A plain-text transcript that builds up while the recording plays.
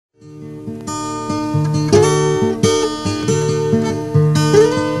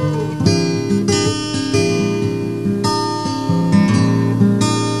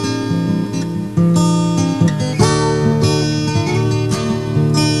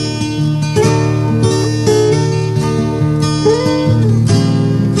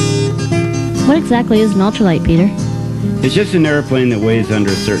exactly is an ultralight, Peter? It's just an airplane that weighs under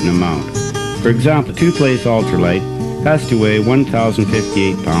a certain amount. For example, a two-place ultralight has to weigh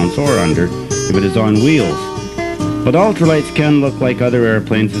 1,058 pounds or under if it is on wheels. But ultralights can look like other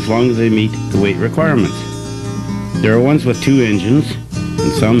airplanes as long as they meet the weight requirements. There are ones with 2 engines,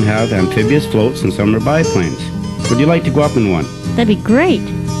 and some have amphibious floats and some are biplanes. Would you like to go up in one? That'd be great.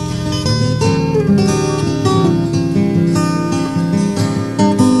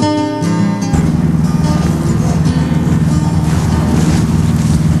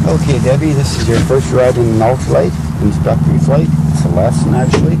 Okay, Debbie, this is your first ride in an ultralight, instructory flight. It's a lesson,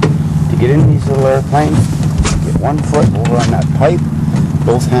 actually. To get in these little airplanes, get one foot over on that pipe,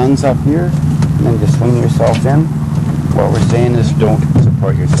 both hands up here, and then just swing yourself in. What we're saying is don't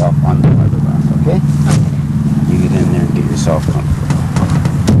support yourself on the fiberglass, okay? You get in there and get yourself comfortable.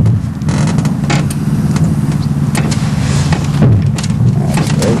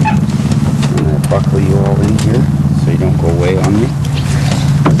 That's right. I'm going to buckle you all in here so you don't go away on me.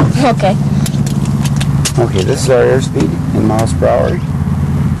 Okay. Okay, this is our airspeed in miles per hour.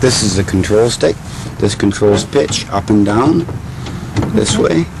 This is the control stick. This controls pitch up and down this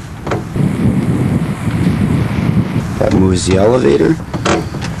way. That moves the elevator.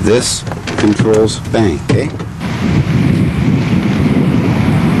 This controls bank, okay?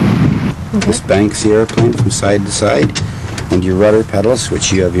 This banks the airplane from side to side. And your rudder pedals,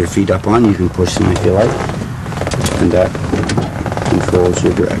 which you have your feet up on, you can push them if you like. And that controls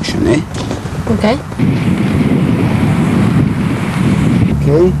your direction, eh? Okay.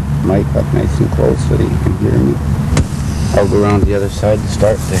 Okay, mic up nice and close so that you can hear me. I'll go around the other side to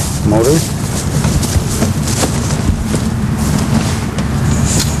start the motor.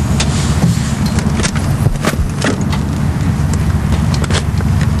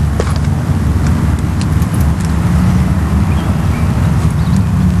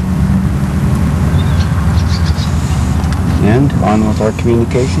 And on with our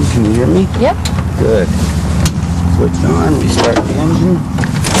communication. Can you hear me? Yep. Good. Switch on, restart the engine.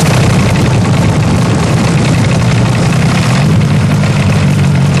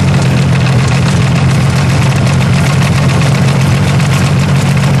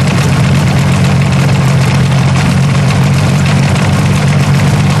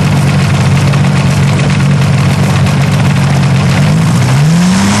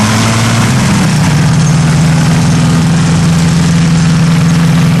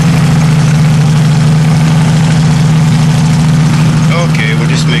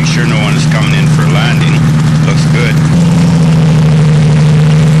 Make sure no one is coming in for a landing. Looks good.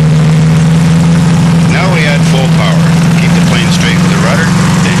 Now we add full power. Keep the plane straight with the rudder,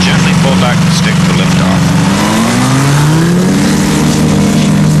 then gently pull back the stick for liftoff.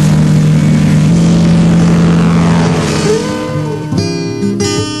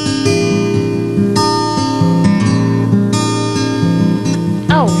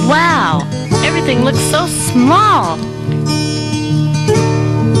 Oh, wow! Everything looks so small.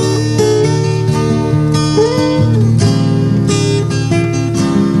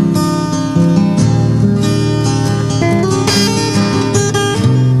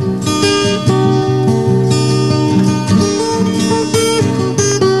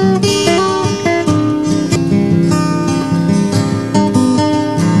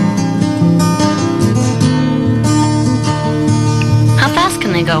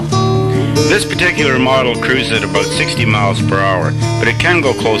 Go. This particular model cruises at about 60 miles per hour, but it can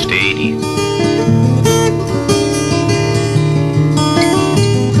go close to 80.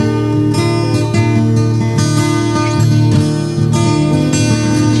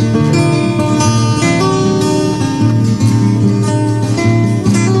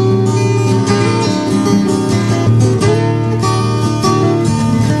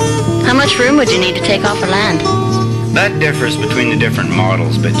 How much room would you need to take off or land? That differs between the different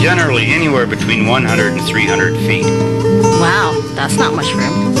models, but generally anywhere between 100 and 300 feet. Wow, that's not much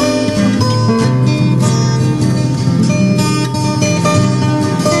room.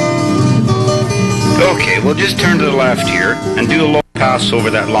 Okay, we'll just turn to the left here and do a low pass over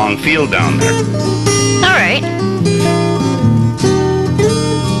that long field down there. All right.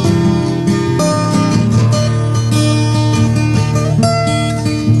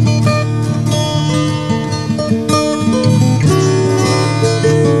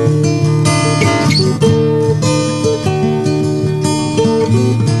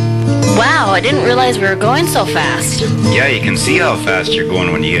 I didn't realize we were going so fast. Yeah, you can see how fast you're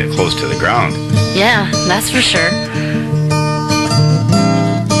going when you get close to the ground. Yeah, that's for sure.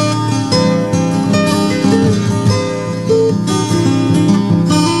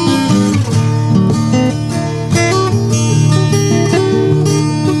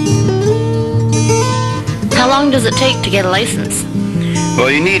 does it take to get a license? Well,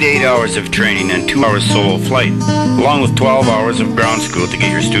 you need 8 hours of training and 2 hours solo flight, along with 12 hours of ground school to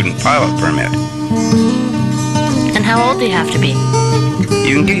get your student pilot permit. And how old do you have to be?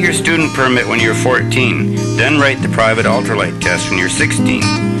 You can get your student permit when you're 14, then write the private ultralight test when you're 16,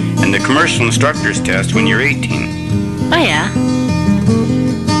 and the commercial instructor's test when you're 18. Oh yeah.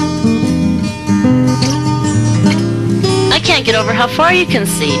 I can't get over how far you can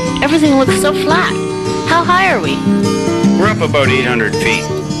see. Everything looks so flat. How high are we? We're up about 800 feet.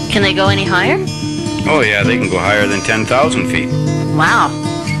 Can they go any higher? Oh yeah, they can go higher than 10,000 feet. Wow.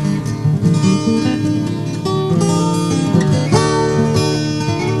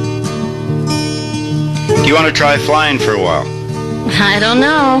 Do you want to try flying for a while? I don't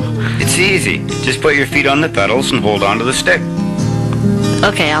know. It's easy. Just put your feet on the pedals and hold on to the stick.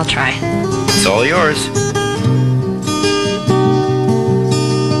 Okay, I'll try. It's all yours.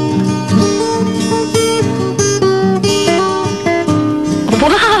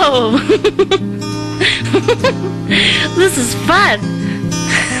 Whoa! This is fun.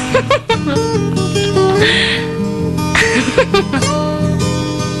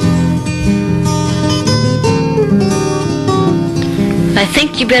 I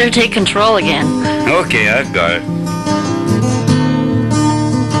think you better take control again. Okay, I've got it.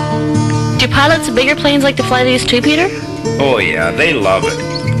 Do pilots of bigger planes like to fly these too, Peter? Oh yeah, they love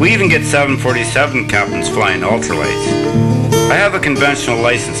it. We even get 747 captains flying ultralights. I have a conventional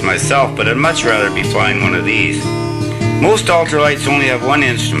license myself, but I'd much rather be flying one of these. Most ultralights only have one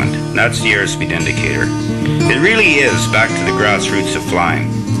instrument, and that's the airspeed indicator. It really is back to the grassroots of flying.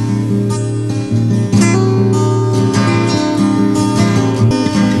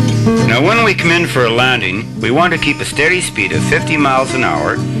 Now when we come in for a landing, we want to keep a steady speed of 50 miles an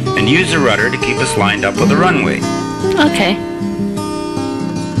hour and use the rudder to keep us lined up with the runway. Okay.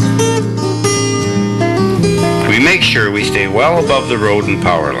 We make sure we stay well above the road and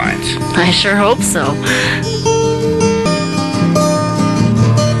power lines. I sure hope so.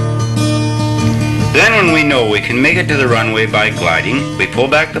 Then when we know we can make it to the runway by gliding, we pull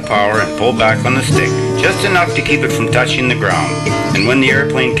back the power and pull back on the stick, just enough to keep it from touching the ground. And when the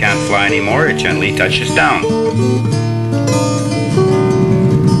airplane can't fly anymore, it gently touches down.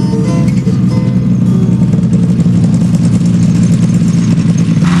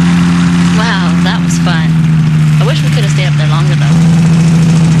 Wow, that was fun. I wish we could have stayed up there longer though.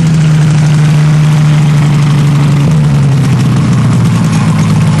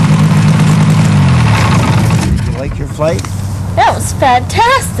 You like your flight? That was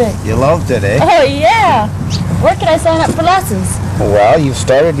fantastic. You loved it, eh? Oh, yeah. Where can I sign up for lessons? Well, you've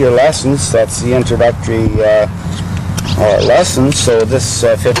started your lessons. That's the introductory lessons. So this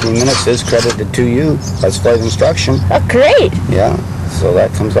 15 minutes is credited to you as flight instruction. Oh, great. Yeah. So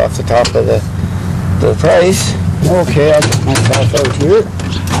that comes off the top of the price. Okay, I'll get myself out here.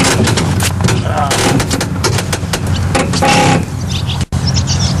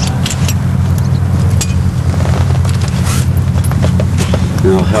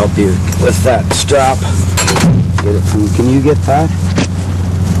 And I'll help you with that strap. Get it from, can you get that?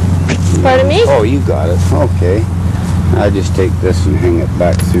 Pardon me? Oh, you got it. Okay. I just take this and hang it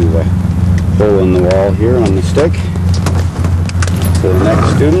back through the hole in the wall here on the stick. To the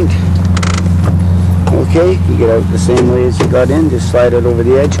next student. Okay, you get out the same way as you got in. Just slide it over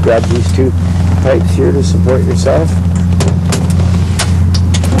the edge. Grab these two pipes here to support yourself.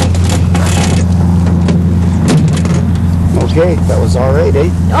 Okay, that was all right, eh?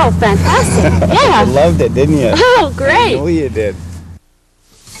 Oh, fantastic. Yeah. You loved it, didn't you? Oh, great. I know you did.